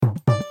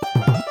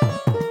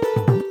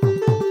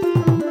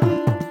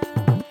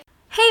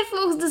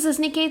this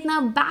is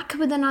Niketna back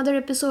with another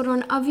episode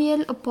on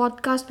Avial, a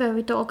podcast where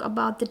we talk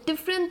about the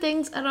different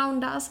things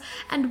around us.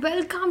 And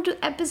welcome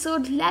to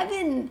episode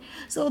 11.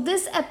 So,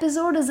 this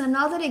episode is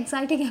another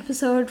exciting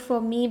episode for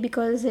me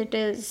because it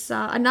is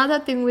another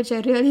thing which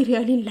I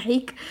really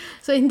like.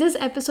 So, in this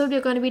episode,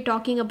 we're going to be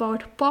talking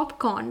about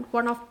popcorn,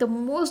 one of the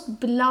most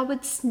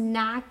beloved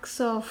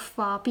snacks of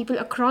people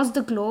across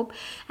the globe.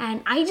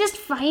 And I just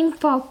find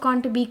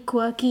popcorn to be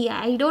quirky.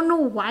 I don't know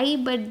why,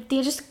 but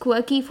they're just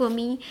quirky for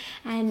me,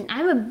 and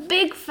I'm a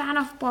big fan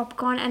of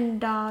popcorn, and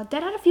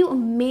there are a few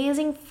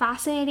amazing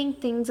fascinating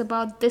things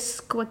about this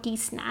quirky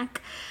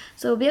snack.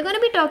 So we're going to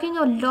be talking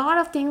a lot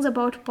of things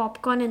about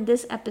popcorn in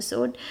this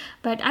episode,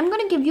 but I'm going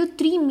to give you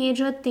three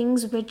major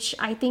things which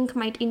I think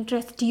might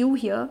interest you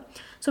here.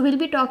 So we'll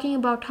be talking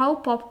about how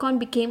popcorn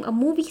became a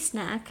movie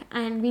snack,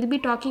 and we'll be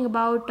talking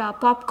about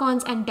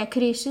popcorns and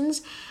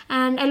decorations,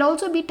 and I'll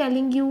also be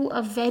telling you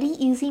a very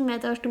easy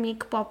method to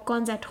make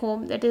popcorns at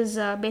home, that is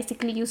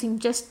basically using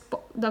just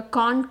the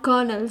corn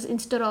kernels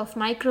instead of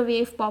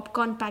microwave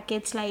popcorn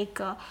packets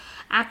like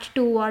Act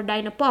 2 or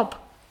Dynapop.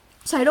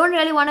 So I don't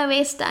really want to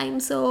waste time,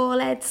 so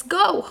let's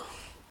go!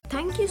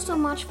 Thank you so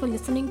much for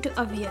listening to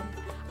Avial.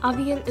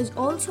 Avial is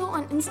also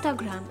on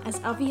Instagram as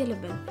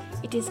Avialable.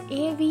 It is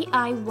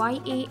Avialable.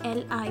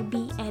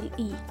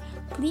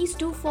 Please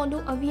do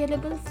follow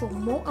Avialable for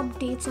more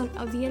updates on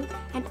Avial,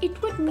 and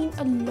it would mean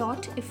a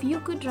lot if you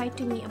could write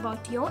to me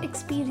about your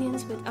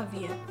experience with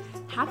Avial.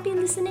 Happy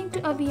listening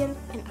to Avial,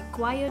 an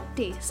acquired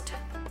taste.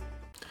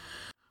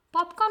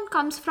 Popcorn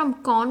comes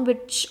from corn,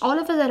 which all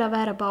of us are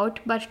aware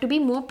about, but to be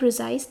more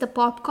precise, the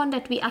popcorn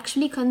that we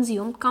actually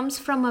consume comes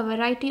from a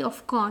variety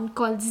of corn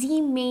called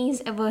Z.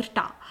 maize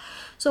everta.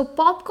 So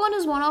popcorn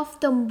is one of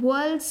the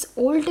world's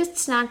oldest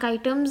snack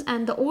items,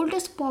 and the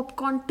oldest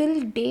popcorn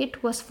till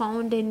date was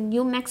found in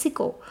New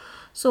Mexico.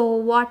 So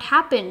what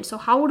happened? So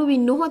how do we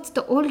know it's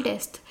the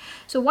oldest?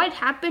 So what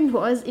happened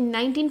was in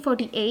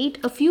 1948,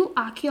 a few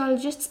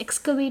archaeologists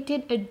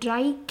excavated a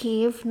dry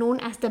cave known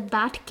as the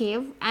Bat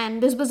Cave,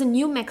 and this was in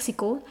New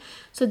Mexico.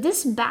 So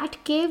this Bat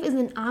Cave is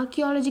an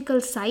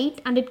archaeological site,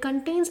 and it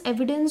contains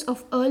evidence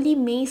of early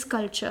maize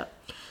culture.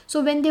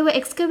 So when they were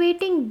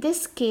excavating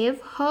this cave,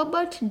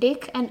 Herbert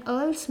Dick and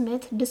Earl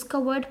Smith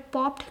discovered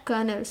popped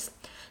kernels.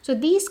 So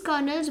these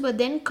kernels were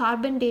then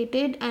carbon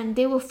dated, and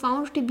they were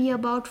found to be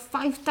about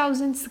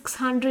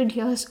 5,600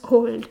 years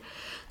old.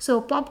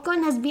 So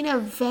popcorn has been a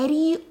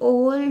very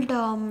old,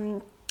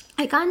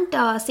 I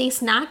can't say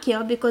snack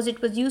here because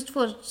it was used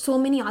for so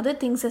many other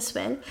things as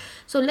well.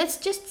 So let's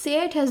just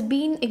say it has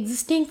been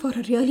existing for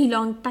a really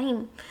long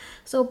time.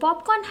 So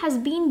popcorn has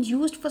been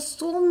used for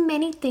so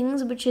many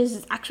things, which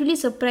is actually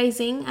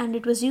surprising, and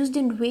it was used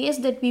in ways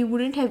that we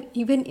wouldn't have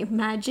even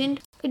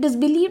imagined. It is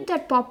believed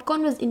that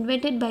popcorn was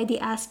invented by the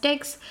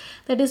Aztecs,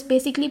 that is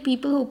basically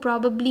people who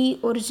probably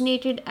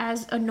originated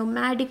as a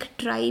nomadic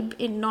tribe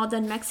in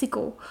northern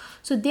Mexico.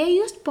 So they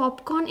used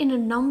popcorn in a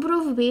number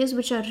of ways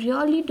which are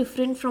really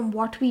different from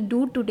what we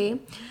do today.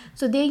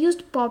 So they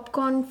used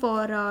popcorn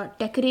for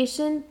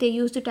decoration, they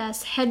used it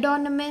as head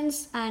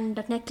ornaments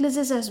and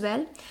necklaces as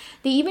well.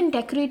 They even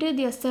decorated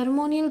their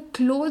ceremonial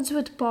clothes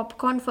with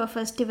popcorn for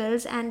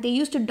festivals, and they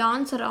used to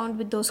dance around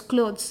with those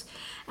clothes.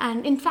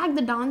 And in fact,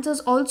 the dancers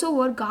also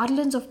wore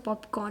garlands of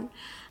popcorn.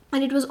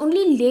 And it was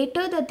only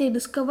later that they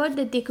discovered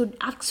that they could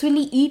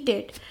actually eat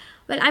it.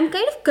 Well, I'm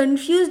kind of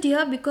confused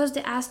here because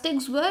the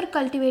Aztecs were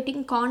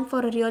cultivating corn for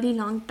a really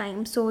long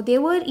time. So they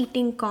were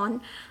eating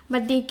corn,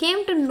 but they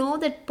came to know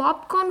that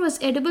popcorn was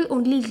edible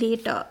only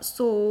later.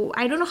 So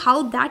I don't know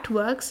how that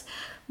works,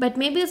 but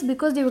maybe it's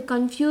because they were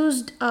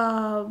confused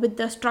with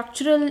the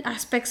structural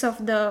aspects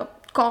of the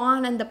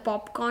corn and the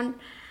popcorn.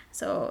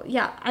 So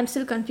yeah, I'm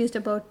still confused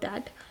about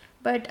that.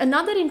 But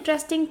another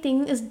interesting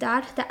thing is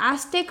that the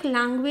Aztec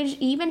language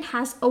even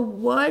has a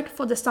word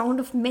for the sound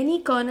of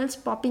many kernels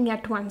popping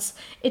at once.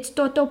 It's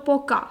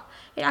totopoca.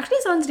 It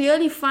actually sounds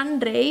really fun,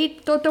 right?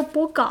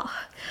 Totopoca.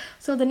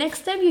 So the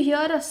next time you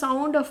hear a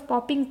sound of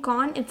popping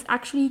corn, it's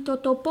actually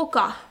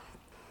totopoca.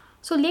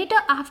 So later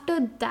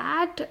after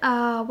that,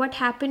 what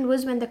happened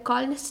was when the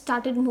colonists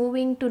started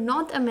moving to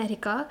North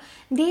America,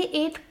 they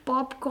ate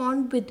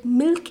popcorn with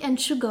milk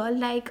and sugar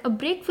like a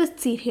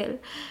breakfast cereal.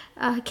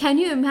 Can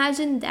you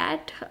imagine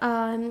that?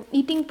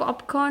 Eating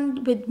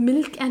popcorn with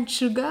milk and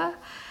sugar?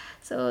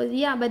 So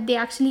yeah, but they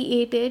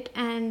actually ate it,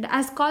 and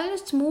as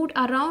colonists moved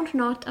around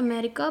North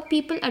America,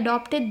 people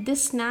adopted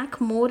this snack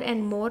more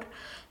and more.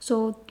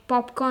 So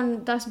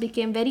popcorn thus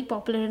became very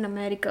popular in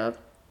America.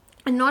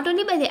 And not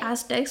only by the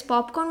Aztecs,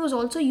 popcorn was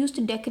also used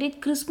to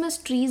decorate Christmas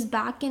trees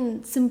back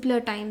in simpler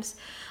times.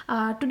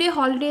 Today,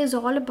 holiday is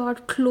all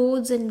about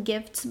clothes and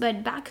gifts,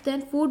 but back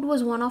then, food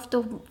was one of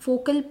the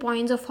focal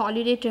points of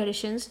holiday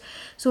traditions.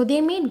 So,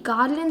 they made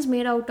garlands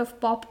made out of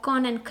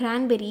popcorn and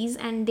cranberries,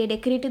 and they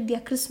decorated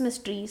their Christmas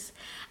trees.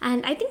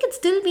 And I think it's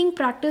still being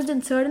practiced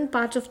in certain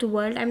parts of the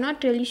world. I'm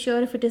not really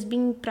sure if it is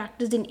being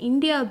practiced in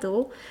India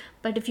though,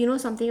 but if you know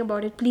something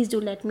about it, please do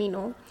let me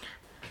know.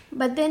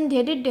 But then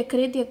they did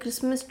decorate their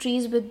Christmas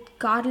trees with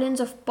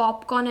garlands of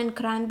popcorn and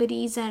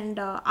cranberries and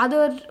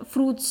other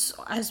fruits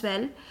as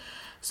well.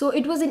 So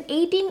it was in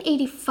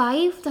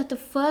 1885 that the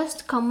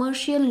first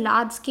commercial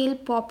large-scale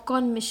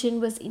popcorn machine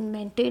was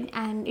invented,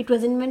 and it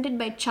was invented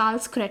by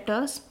Charles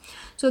Cretors.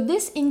 So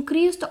this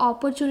increased the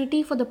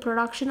opportunity for the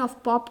production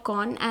of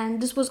popcorn,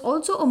 and this was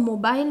also a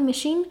mobile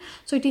machine.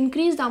 So it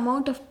increased the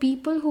amount of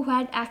people who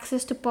had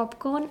access to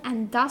popcorn,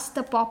 and thus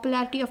the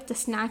popularity of the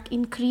snack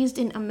increased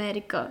in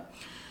America.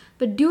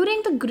 But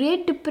during the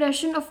Great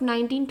Depression of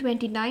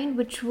 1929,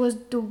 which was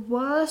the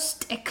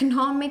worst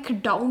economic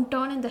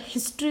downturn in the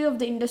history of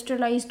the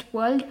industrialized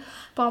world,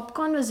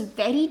 popcorn was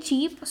very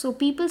cheap, so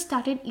people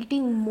started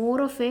eating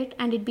more of it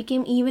and it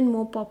became even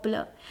more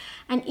popular.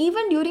 And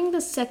even during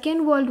the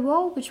Second World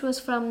War, which was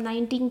from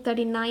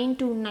 1939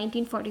 to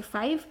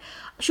 1945,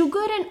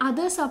 sugar and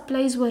other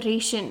supplies were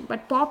rationed,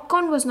 but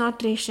popcorn was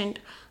not rationed.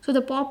 So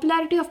the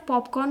popularity of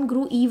popcorn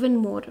grew even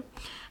more.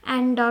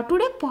 And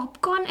today,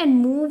 popcorn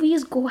and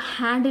movies go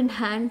hand in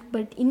hand,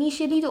 but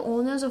initially, the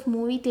owners of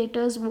movie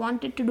theaters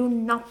wanted to do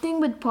nothing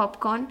with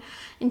popcorn.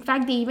 In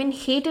fact, they even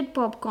hated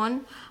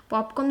popcorn.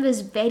 Popcorn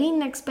was very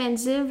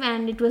inexpensive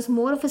and it was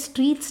more of a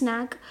street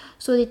snack,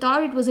 so they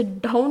thought it was a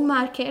down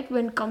market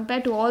when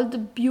compared to all the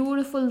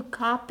beautiful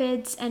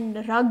carpets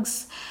and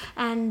rugs.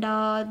 And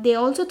they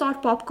also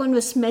thought popcorn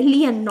was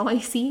smelly and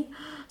noisy.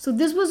 So,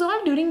 this was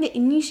all during the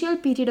initial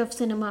period of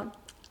cinema,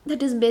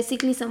 that is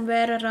basically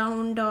somewhere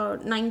around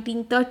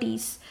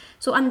 1930s.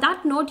 So on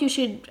that note, you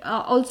should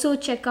also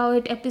check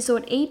out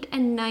episode 8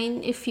 and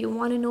 9 if you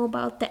want to know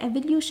about the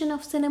evolution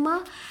of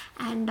cinema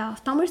and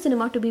Tamil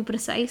cinema to be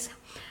precise.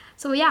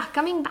 So yeah,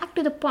 coming back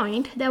to the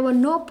point, there were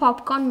no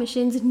popcorn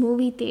machines in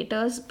movie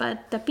theaters,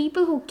 but the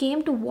people who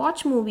came to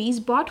watch movies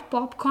bought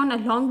popcorn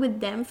along with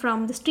them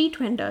from the street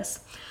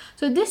vendors.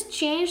 So this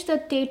changed the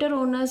theater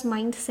owner's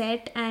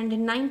mindset, and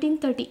in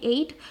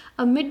 1938,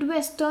 a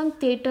Midwestern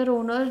theater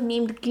owner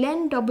named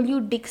Glenn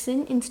W.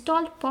 Dixon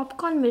installed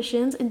popcorn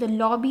machines in the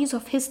lobbies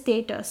of his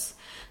theaters.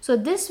 So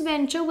this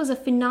venture was a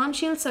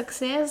financial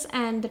success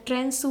and the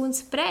trend soon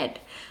spread.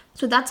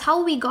 So that's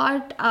how we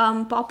got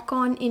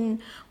popcorn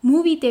in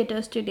movie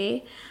theaters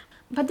today.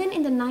 But then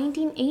in the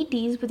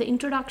 1980s, with the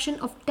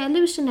introduction of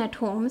television at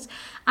homes,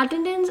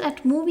 attendance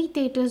at movie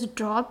theaters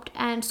dropped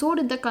and so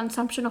did the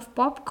consumption of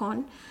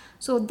popcorn.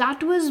 So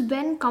that was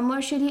when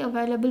commercially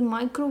available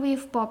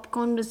microwave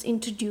popcorn was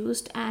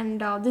introduced, and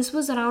this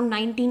was around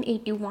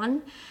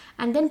 1981.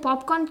 And then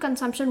popcorn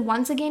consumption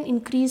once again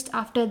increased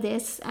after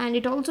this, and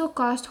it also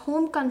caused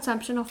home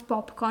consumption of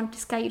popcorn to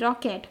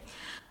skyrocket.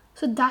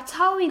 So that's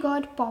how we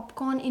got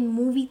popcorn in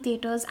movie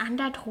theaters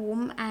and at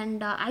home,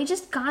 and I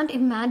just can't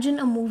imagine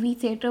a movie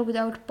theater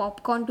without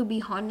popcorn, to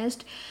be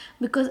honest,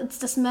 because it's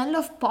the smell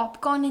of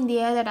popcorn in the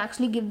air that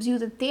actually gives you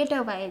the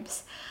theater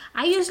vibes.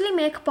 I usually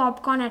make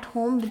popcorn at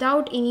home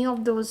without any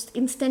of those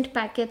instant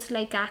packets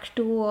like Act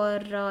 2 or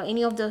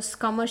any of those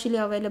commercially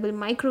available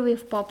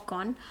microwave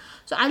popcorn.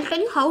 So I'll tell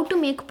you how to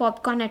make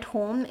popcorn at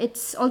home.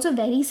 It's also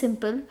very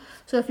simple.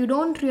 So if you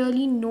don't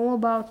really know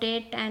about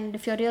it and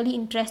if you're really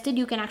interested,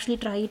 you can actually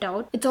try it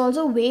out. It's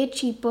also way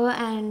cheaper,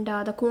 and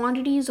the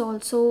quantity is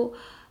also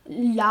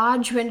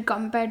large when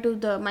compared to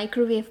the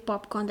microwave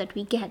popcorn that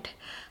we get.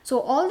 So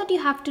all that you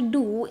have to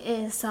do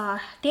is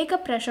take a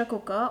pressure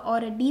cooker or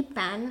a deep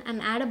pan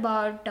and add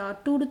about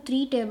 2 to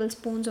 3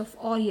 tablespoons of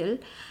oil.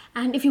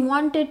 And if you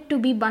want it to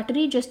be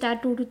buttery, just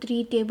add 2 to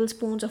 3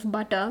 tablespoons of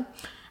butter.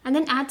 And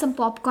then add some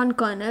popcorn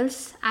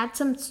kernels, add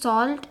some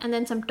salt and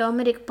then some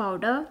turmeric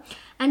powder.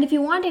 And if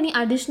you want any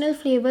additional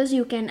flavors,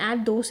 you can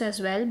add those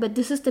as well. But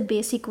this is the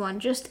basic one.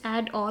 Just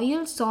add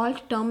oil,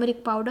 salt,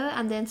 turmeric powder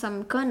and then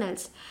some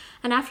kernels.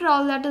 And after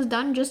all that is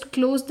done, just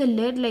close the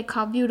lid like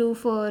how you do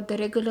for the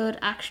regular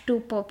Act 2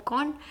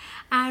 popcorn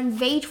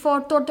and wait for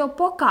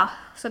Totopoka.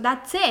 So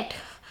that's it.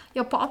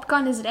 Your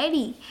popcorn is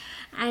ready.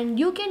 And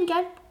you can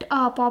get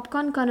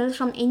popcorn kernels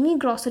from any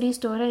grocery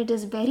store, and it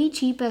is very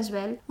cheap as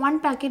well. One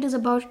packet is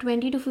about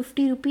 20 to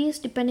 50 rupees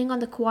depending on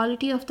the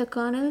quality of the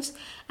kernels,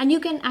 and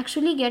you can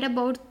actually get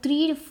about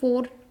 3 to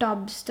 4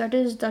 tubs. That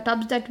is the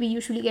tubs that we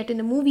usually get in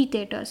the movie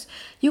theaters.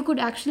 You could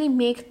actually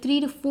make 3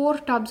 to 4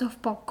 tubs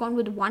of popcorn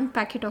with one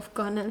packet of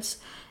kernels.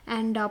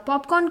 And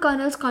popcorn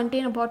kernels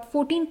contain about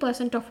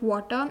 14% of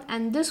water,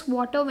 and this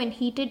water when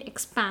heated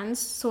expands,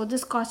 so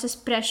this causes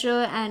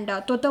pressure, and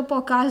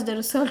Totopoka is the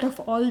result of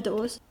all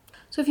those.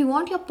 So if you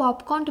want your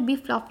popcorn to be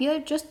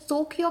fluffier, just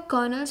soak your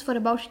kernels for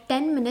about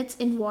 10 minutes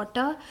in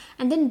water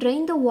and then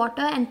drain the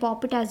water and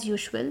pop it as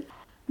usual.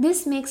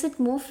 This makes it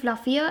more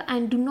fluffier,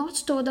 and do not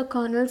store the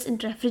kernels in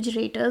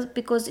refrigerators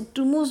because it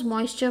removes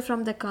moisture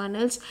from the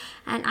kernels,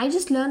 and I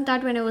just learned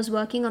that when I was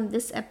working on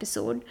this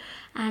episode.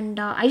 And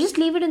I just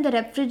leave it in the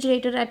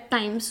refrigerator at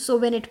times, so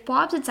when it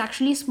pops it's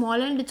actually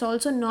smaller and it's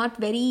also not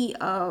very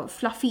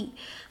fluffy.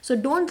 So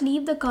don't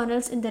leave the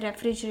kernels in the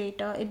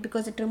refrigerator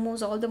because it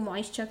removes all the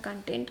moisture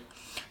content.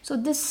 So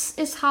this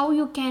is how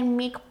you can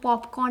make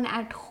popcorn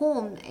at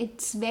home.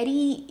 It's very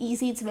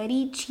easy, it's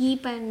very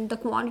cheap, and the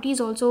quantities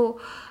also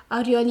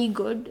are really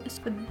good.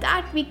 So with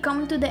that, we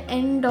come to the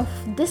end of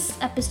this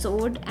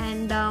episode,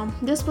 and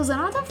this was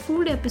another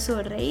food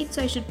episode, right?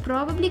 So I should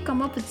probably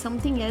come up with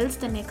something else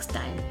the next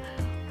time,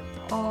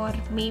 or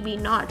maybe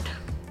not.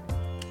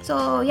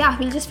 So yeah,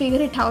 we'll just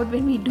figure it out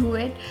when we do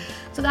it.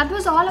 So that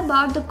was all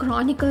about the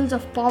Chronicles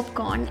of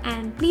Popcorn,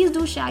 and please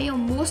do share your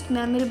most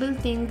memorable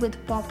thing with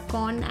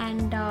popcorn,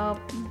 and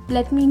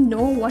let me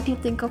know what you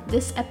think of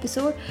this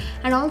episode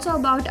and also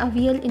about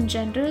Avial in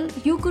general.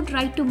 You could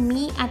write to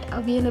me at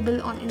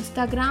Available on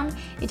Instagram.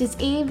 It is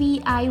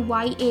AVIYALIBLE.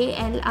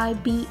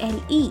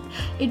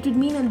 It would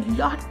mean a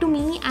lot to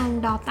me,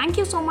 and thank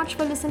you so much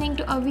for listening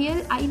to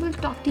Avial. I will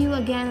talk to you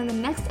again in the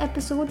next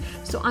episode.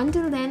 So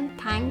until then,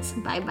 thanks.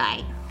 Bye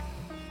bye.